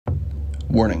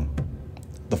Warning: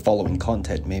 the following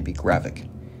content may be graphic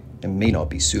and may not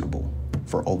be suitable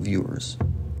for all viewers.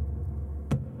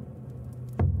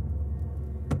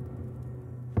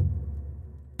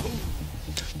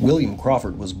 William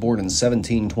Crawford was born in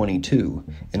 1722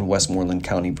 in Westmoreland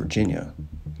County, Virginia.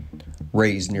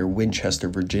 Raised near Winchester,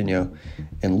 Virginia,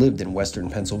 and lived in western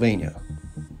Pennsylvania.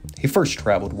 He first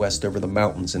traveled west over the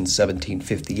mountains in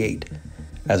 1758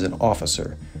 as an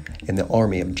officer in the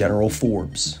army of General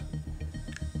Forbes.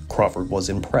 Crawford was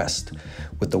impressed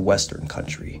with the western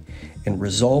country and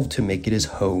resolved to make it his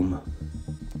home.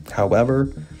 However,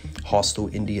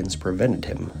 hostile Indians prevented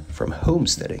him from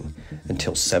homesteading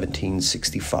until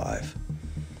 1765.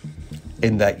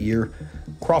 In that year,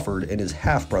 Crawford and his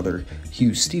half-brother,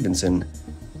 Hugh Stevenson,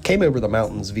 came over the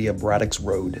mountains via Braddock's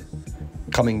Road.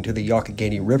 Coming to the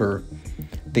Youghiogheny River,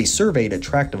 they surveyed a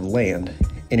tract of land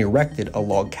and erected a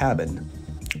log cabin.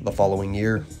 The following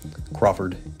year,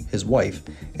 Crawford, his wife,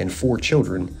 and 4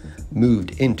 children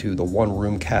moved into the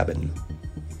one-room cabin.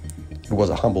 It was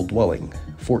a humble dwelling,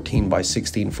 14 by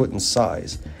 16 foot in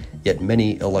size, yet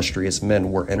many illustrious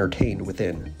men were entertained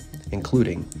within,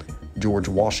 including George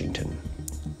Washington,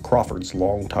 Crawford's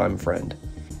longtime friend.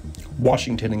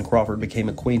 Washington and Crawford became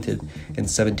acquainted in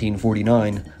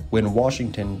 1749 when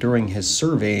Washington, during his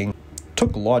surveying,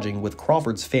 took lodging with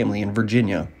Crawford's family in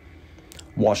Virginia.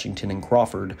 Washington and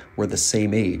Crawford were the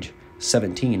same age,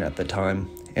 17 at the time,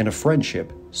 and a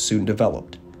friendship soon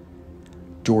developed.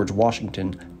 George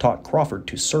Washington taught Crawford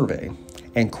to survey,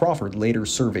 and Crawford later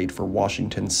surveyed for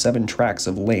Washington 7 tracts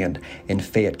of land in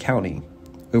Fayette County,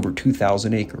 over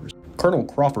 2,000 acres. Colonel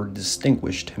Crawford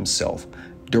distinguished himself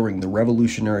during the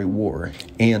Revolutionary War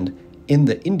and in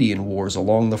the Indian Wars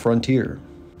along the frontier.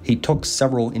 He took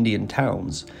several Indian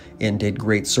towns and did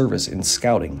great service in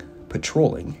scouting,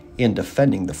 patrolling, and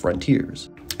defending the frontiers.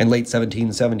 In late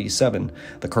 1777,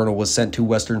 the colonel was sent to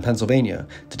western Pennsylvania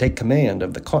to take command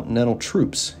of the Continental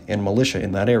troops and militia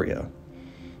in that area.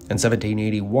 In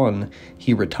 1781,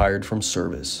 he retired from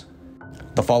service.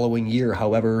 The following year,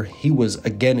 however, he was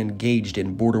again engaged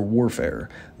in border warfare,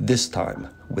 this time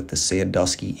with the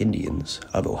Sandusky Indians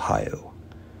of Ohio.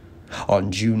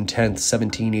 On June 10,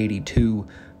 1782,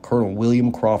 Col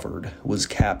William Crawford was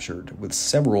captured with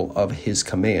several of his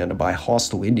command by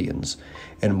hostile Indians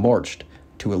and marched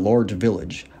to a large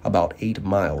village about 8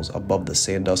 miles above the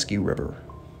Sandusky River.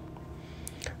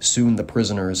 Soon the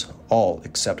prisoners, all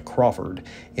except Crawford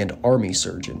and Army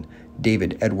Surgeon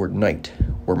David Edward Knight,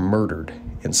 were murdered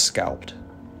and scalped.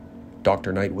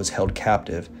 Dr. Knight was held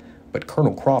captive, but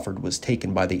Colonel Crawford was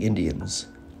taken by the Indians,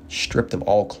 stripped of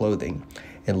all clothing,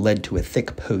 and led to a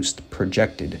thick post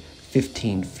projected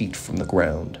 15 feet from the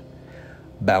ground.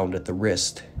 Bound at the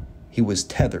wrist, he was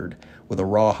tethered with a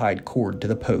rawhide cord to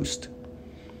the post.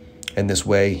 In this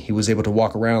way, he was able to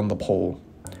walk around the pole,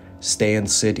 stand,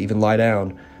 sit, even lie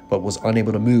down, but was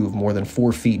unable to move more than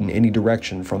 4 feet in any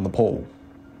direction from the pole.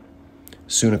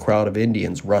 Soon a crowd of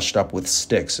Indians rushed up with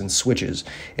sticks and switches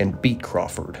and beat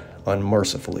Crawford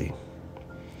unmercifully,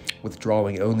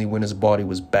 withdrawing only when his body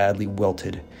was badly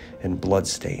welted and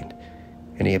blood-stained,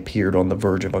 and he appeared on the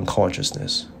verge of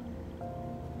unconsciousness.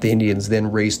 The Indians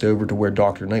then raced over to where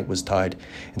Dr. Knight was tied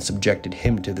and subjected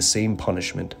him to the same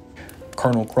punishment.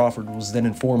 Colonel Crawford was then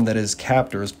informed that his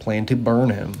captors planned to burn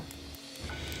him.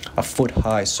 A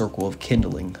foot-high circle of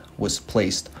kindling was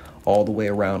placed all the way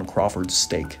around Crawford's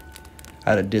stake,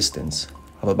 at a distance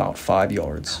of about 5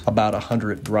 yards. About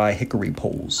 100 dry hickory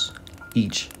poles,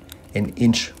 each an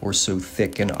inch or so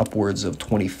thick and upwards of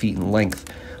 20 feet in length,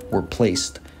 were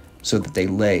placed so that they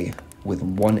lay with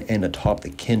one end atop the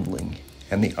kindling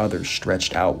and the other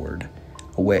stretched outward,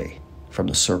 away from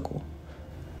the circle.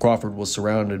 Crawford was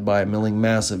surrounded by a milling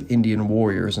mass of Indian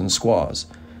warriors and squaws,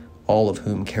 all of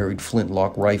whom carried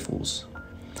flintlock rifles.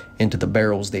 Into the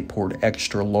barrels they poured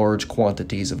extra large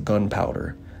quantities of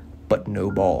gunpowder, but no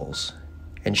balls,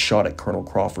 and shot at Colonel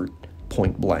Crawford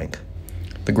point blank.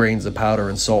 The grains of powder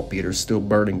and saltpeter still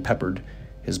burning peppered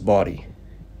his body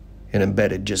and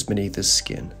embedded just beneath his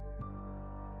skin.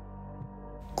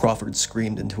 Crawford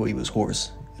screamed until he was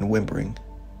hoarse and whimpering.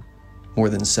 More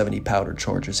than 70 powder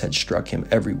charges had struck him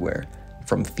everywhere,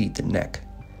 from feet to neck,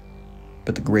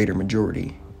 but the greater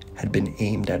majority had been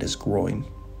aimed at his groin,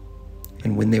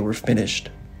 and when they were finished,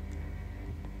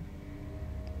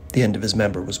 the end of his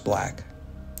member was black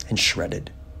and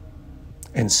shredded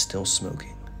and still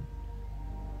smoking.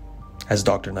 As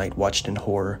Dr. Knight watched in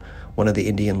horror, one of the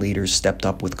Indian leaders stepped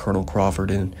up with Colonel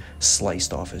Crawford and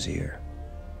sliced off his ear.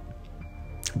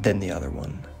 Then the other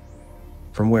one.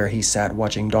 From where he sat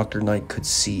watching, Dr. Knight could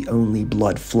see only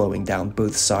blood flowing down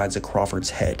both sides of Crawford's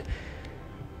head,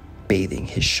 bathing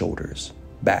his shoulders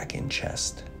back and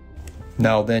chest.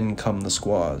 Now then come the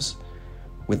squaws,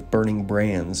 with burning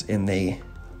brands, and they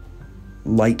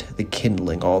light the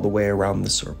kindling all the way around the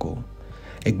circle,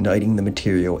 igniting the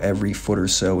material every foot or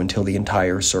so until the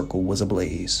entire circle was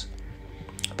ablaze.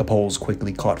 The poles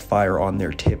quickly caught fire on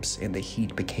their tips, and the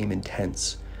heat became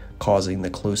intense, causing the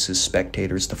closest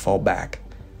spectators to fall back.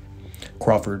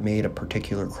 Crawford made a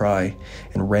particular cry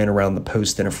and ran around the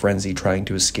post in a frenzy, trying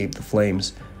to escape the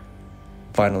flames,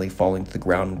 finally falling to the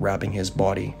ground and wrapping his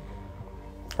body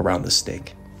around the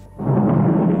stake.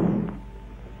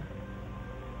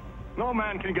 No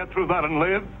man can get through that and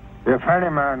live. If any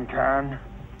man can.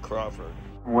 Crawford.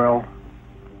 Well.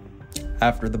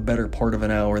 After the better part of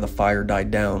an hour, the fire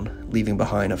died down, leaving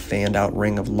behind a fanned-out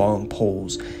ring of long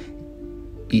poles,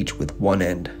 each with one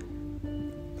end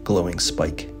a glowing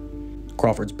spike.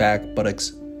 Crawford's back,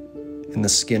 buttocks, and the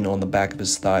skin on the back of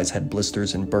his thighs had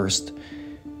blisters and burst,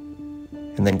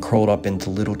 and then curled up into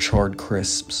little charred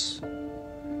crisps.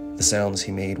 The sounds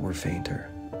he made were fainter.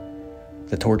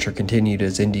 The torture continued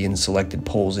as Indians selected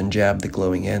poles and jabbed the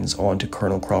glowing ends onto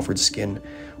Colonel Crawford's skin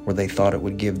where they thought it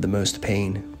would give the most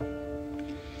pain.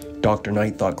 Dr.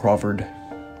 Knight thought Crawford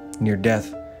near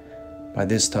death by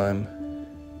this time,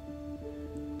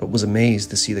 but was amazed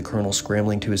to see the colonel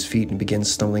scrambling to his feet and begin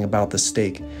stumbling about the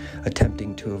stake,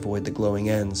 attempting to avoid the glowing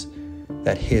ends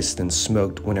that hissed and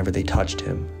smoked whenever they touched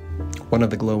him. One of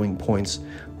the glowing points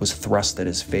was thrust at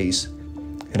his face,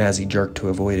 and as he jerked to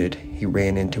avoid it, he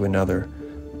ran into another,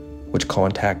 which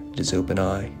contacted his open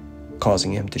eye,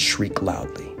 causing him to shriek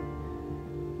loudly.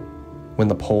 When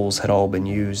the poles had all been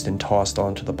used and tossed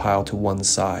onto the pile to one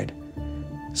side,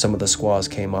 some of the squaws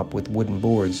came up with wooden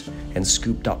boards and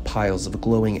scooped up piles of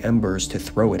glowing embers to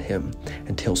throw at him,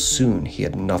 until soon he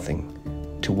had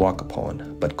nothing to walk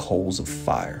upon but coals of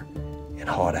fire and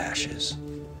hot ashes.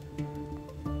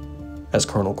 As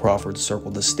Colonel Crawford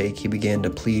circled the stake, he began to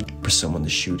plead for someone to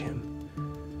shoot him,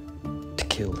 to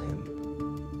kill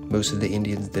him. Most of the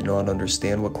Indians did not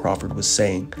understand what Crawford was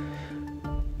saying,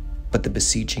 but the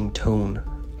beseeching tone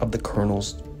of the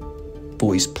colonel's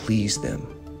voice pleased them,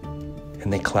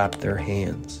 and they clapped their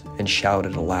hands and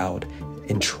shouted aloud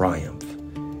in triumph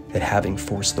at having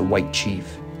forced the white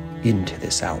chief into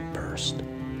this outburst.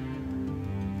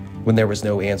 When there was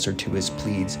no answer to his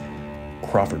pleas,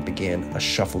 Crawford began a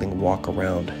shuffling walk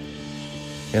around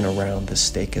and around the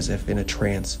stake as if in a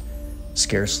trance,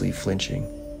 scarcely flinching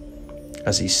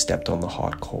as he stepped on the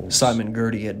hot coals. Simon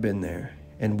Girty had been there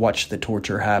and watched the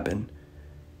torture happen.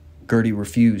 Girty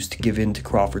refused to give in to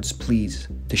Crawford's pleas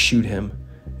to shoot him,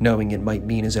 knowing it might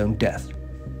mean his own death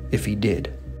if he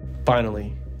did.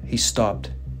 Finally, he stopped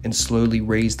and slowly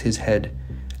raised his head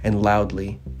and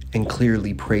loudly and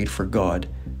clearly prayed for God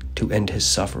to end his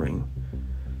suffering.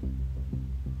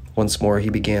 Once more he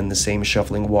began the same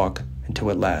shuffling walk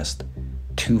until at last,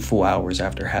 2 full hours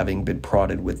after having been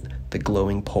prodded with the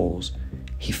glowing poles,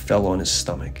 he fell on his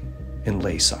stomach and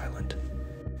lay silent.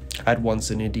 At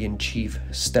once an Indian chief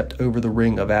stepped over the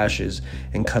ring of ashes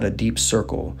and cut a deep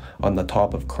circle on the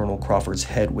top of Colonel Crawford's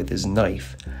head with his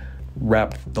knife,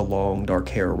 wrapped the long dark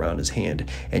hair around his hand,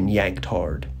 and yanked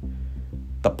hard.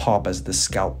 The pop as the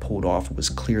scalp pulled off was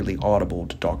clearly audible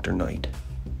to Dr. Knight.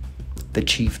 The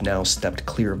chief now stepped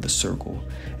clear of the circle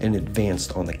and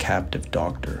advanced on the captive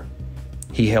doctor.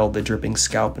 He held the dripping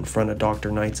scalp in front of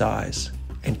Dr. Knight's eyes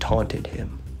and taunted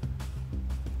him.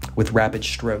 With rapid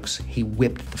strokes, he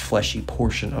whipped the fleshy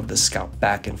portion of the scalp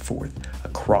back and forth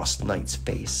across Knight's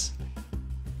face,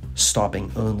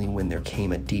 stopping only when there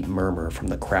came a deep murmur from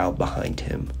the crowd behind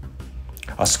him.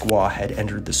 A squaw had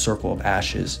entered the circle of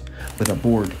ashes with a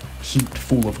board heaped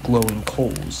full of glowing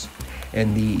coals,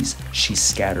 and these she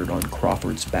scattered on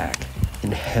Crawford's back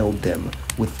and held them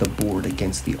with the board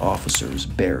against the officer's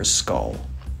bare skull.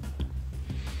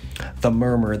 The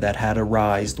murmur that had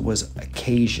arisen was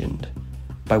occasioned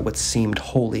by what seemed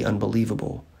wholly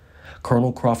unbelievable.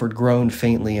 Colonel Crawford groaned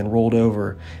faintly and rolled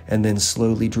over, and then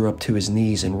slowly drew up to his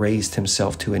knees and raised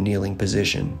himself to a kneeling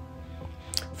position.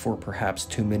 For perhaps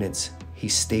 2 minutes he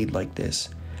stayed like this,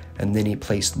 and then he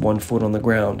placed one foot on the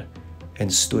ground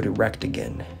and stood erect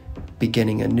again,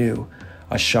 beginning anew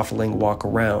a shuffling walk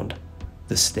around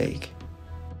the stake.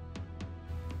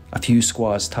 A few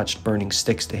squaws touched burning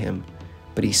sticks to him,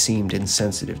 but he seemed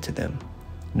insensitive to them,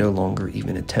 no longer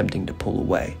even attempting to pull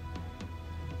away.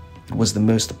 It was the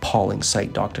most appalling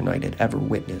sight Dr. Knight had ever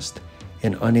witnessed,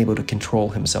 and unable to control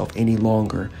himself any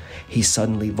longer, he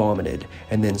suddenly vomited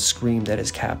and then screamed at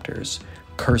his captors,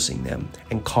 cursing them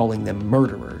and calling them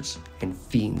murderers and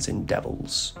fiends and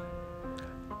devils.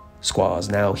 Squaws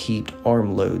now heaped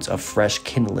armloads of fresh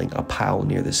kindling a pile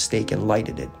near the stake and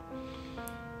lighted it.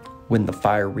 When the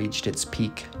fire reached its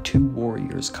peak, 2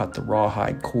 warriors cut the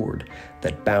rawhide cord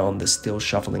that bound the still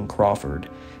shuffling Crawford,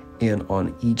 and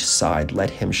on each side let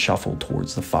him shuffle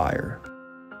towards the fire.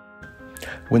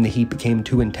 When the heat became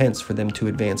too intense for them to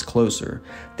advance closer,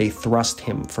 they thrust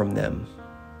him from them,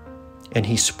 and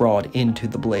he sprawled into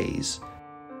the blaze.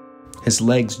 His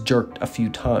legs jerked a few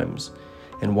times,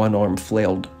 and one arm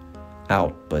flailed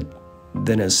out, but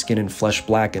then as skin and flesh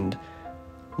blackened,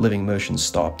 living motion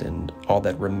stopped, and all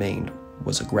that remained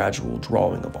was a gradual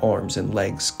drawing of arms and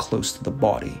legs close to the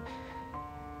body,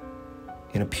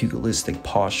 in a pugilistic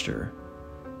posture,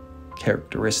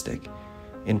 characteristic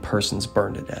in persons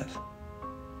burned to death.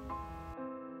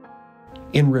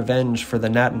 In revenge for the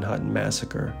Nattenhutton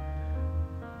massacre,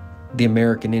 the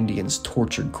American Indians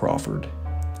tortured Crawford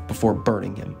before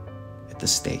burning him at the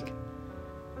stake.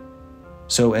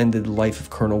 So ended the life of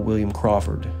Col William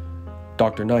Crawford.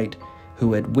 Dr. Knight,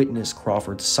 who had witnessed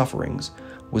Crawford's sufferings,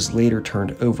 was later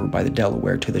turned over by the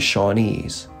Delaware to the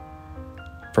Shawnees,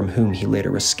 from whom he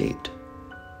later escaped.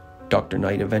 Dr.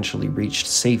 Knight eventually reached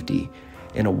safety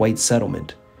in a white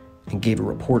settlement and gave a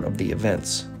report of the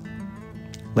events.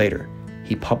 Later,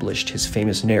 he published his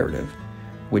famous narrative,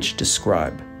 which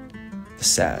described the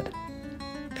sad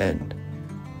end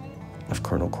of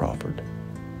Col Crawford.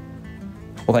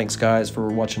 Well, thanks guys for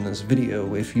watching this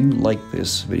video. If you like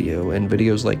this video and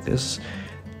videos like this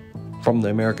from the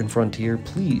American frontier,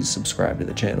 please subscribe to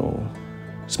the channel,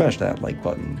 smash that like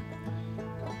button,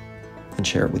 and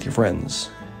share it with your friends.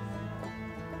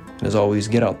 And as always,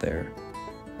 get out there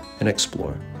and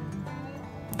explore.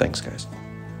 Thanks guys.